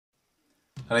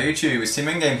Hello YouTube, it's Team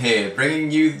Endgame here, bringing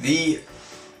you the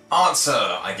answer,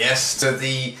 I guess, to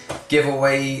the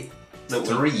giveaway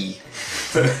 3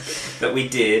 that we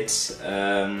did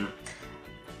about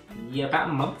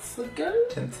a month ago?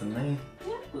 10th of May.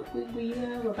 Yeah, we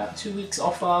were about 2 weeks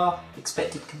off our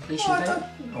expected completion date.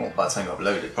 Oh, by the time I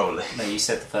uploaded, probably. No, you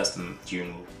said the 1st of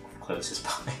June closest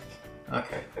by.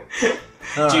 Okay.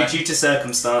 Due to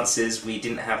circumstances, we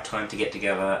didn't have time to get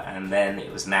together, and then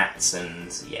it was Nats, and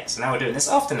yeah, so now we're doing this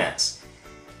after Nats.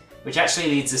 Which actually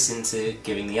leads us into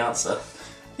giving the answer.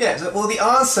 Yeah, so, well, the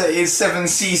answer is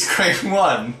 7C's Grade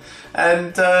 1,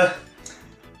 and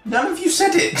none of you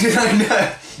said it, did I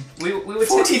know? We were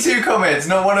 42 comments,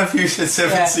 not one of you said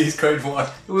 7C's Grade 1.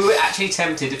 We were actually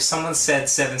tempted, if someone said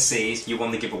 7C's, you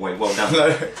won the giveaway, well done.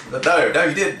 No,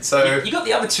 you didn't, so... You got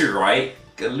the other two right.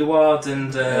 Luard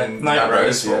and Night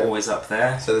Rose were always up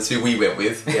there. So the two we went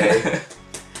with, yeah.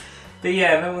 But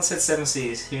yeah, no one said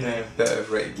 7C's, who knew? Better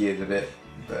have rated gears a bit,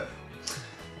 but...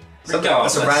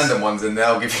 Regardless. Some random ones in there,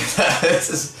 I'll give you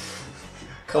that.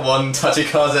 Come on,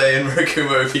 Tachikaze and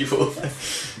Rokumo people.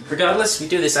 Regardless, we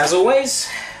do this as always.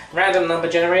 Random number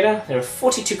generator. There are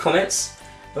 42 comments,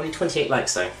 only 28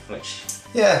 likes though, which...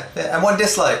 Yeah, and 1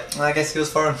 dislike. I guess he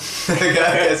was foreign. I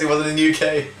guess he wasn't in the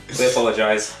UK. We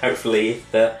apologise. Hopefully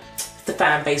the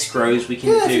fan base grows, we can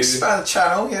do... If we expand the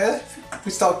channel, yeah. If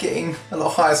we start getting a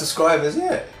lot higher subscribers,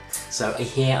 yeah. So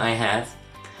here I have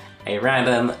a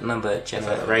random number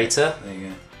generator. There you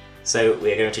go. So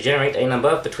we're going to generate a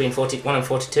number between 41 and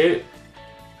 42,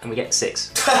 and we get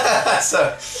 6.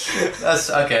 So, that's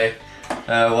okay.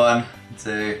 1,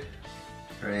 2,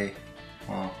 3,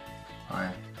 4,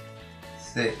 5,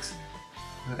 6.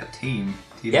 Look at Team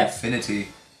Infinity.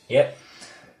 Yep.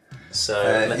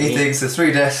 So he thinks the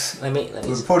 3 deaths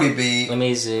would probably be let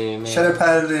me zoom in. Shadow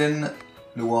Paladin,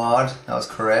 Luard, that was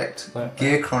correct. Okay.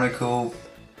 Gear Chronicle,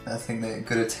 I think they're a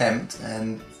good attempt,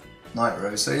 and Night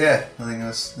Rose. So yeah, I think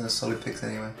those solid picks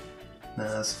anyway. No,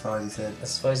 that's as far as he said.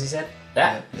 As far as he said?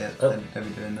 Yeah? Yeah, Oh. don't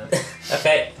be doing that.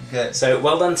 Okay. So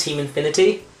well done Team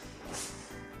Infinity.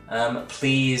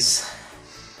 Please,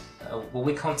 will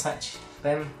we contact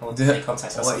them? Or did they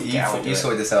contact us? You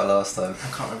sorted this out last time. I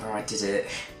can't remember how I did it.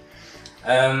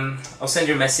 I'll send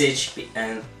you a message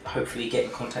and hopefully get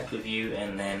in contact with you,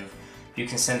 and then you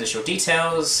can send us your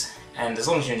details, and as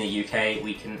long as you're in the UK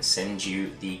we can send you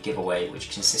the giveaway,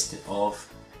 which consisted of,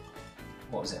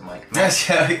 what was it, Mike? Yes,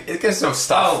 yeah, it gets some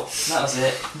stuff. Oh, that was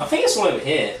it. I think it's all over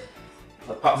here,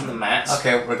 apart from the mats.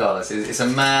 Okay, regardless, it's a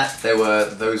mat, there were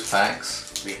those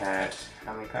packs. We had,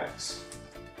 how many packs?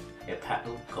 Yeah,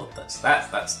 oh god, that's...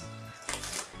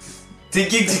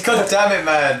 God damn it,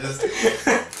 man!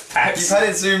 Packs. You've had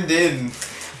it zoomed in.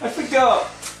 I forgot!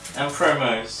 And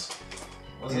promos.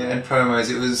 Yeah, and promos,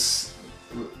 it was...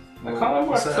 I can't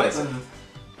remember where I put them.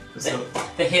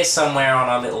 They're here somewhere on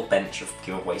our little bench of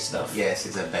giveaway stuff. Yes,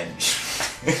 it's a bench.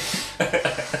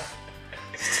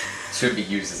 Should be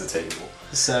used as a table.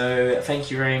 So, thank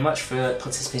you very much for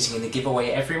participating in the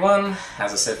giveaway, everyone.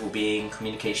 As I said, we'll be in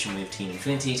communication with Team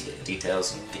Infinity to get the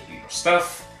details and get you your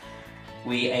stuff.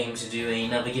 We aim to do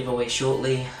another giveaway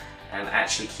shortly and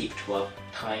actually keep to our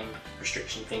time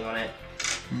restriction thing on it.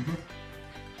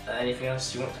 Anything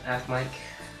else you want to add, Mike?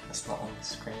 That's not on the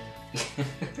screen.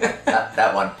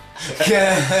 that one.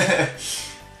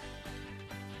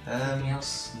 Anything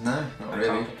else? No, not really.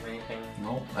 I can't think of anything.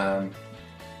 No.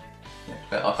 Yeah,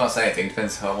 but I can't say anything.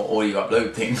 Depends how all you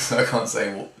upload things. So I can't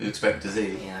say what you expect to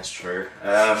see. Yeah, that's true.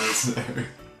 So.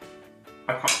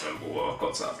 I can't remember what I've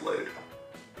got to upload.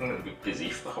 I'm going to be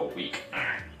busy for the whole week.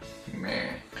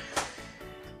 Meh.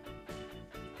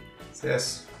 So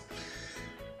yes.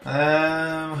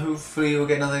 Hopefully we'll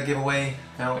get another giveaway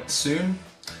out soon.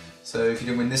 So if you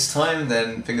didn't win this time,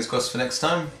 then fingers crossed for next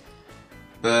time.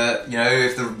 But you know,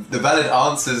 if the valid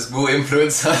answers will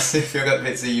influence us if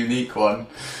it's a unique one.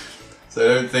 So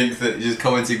I don't think that just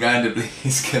commenting randomly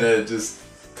is gonna just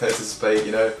participate,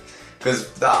 you know. Because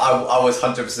I was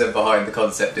 100% behind the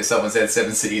concept. If someone said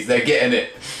 7Cs, they're getting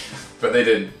it. But they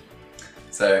didn't.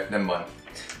 So never mind.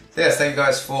 So yes, thank you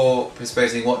guys for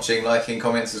participating, watching, liking,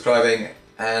 commenting, subscribing,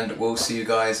 and we'll see you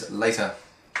guys later.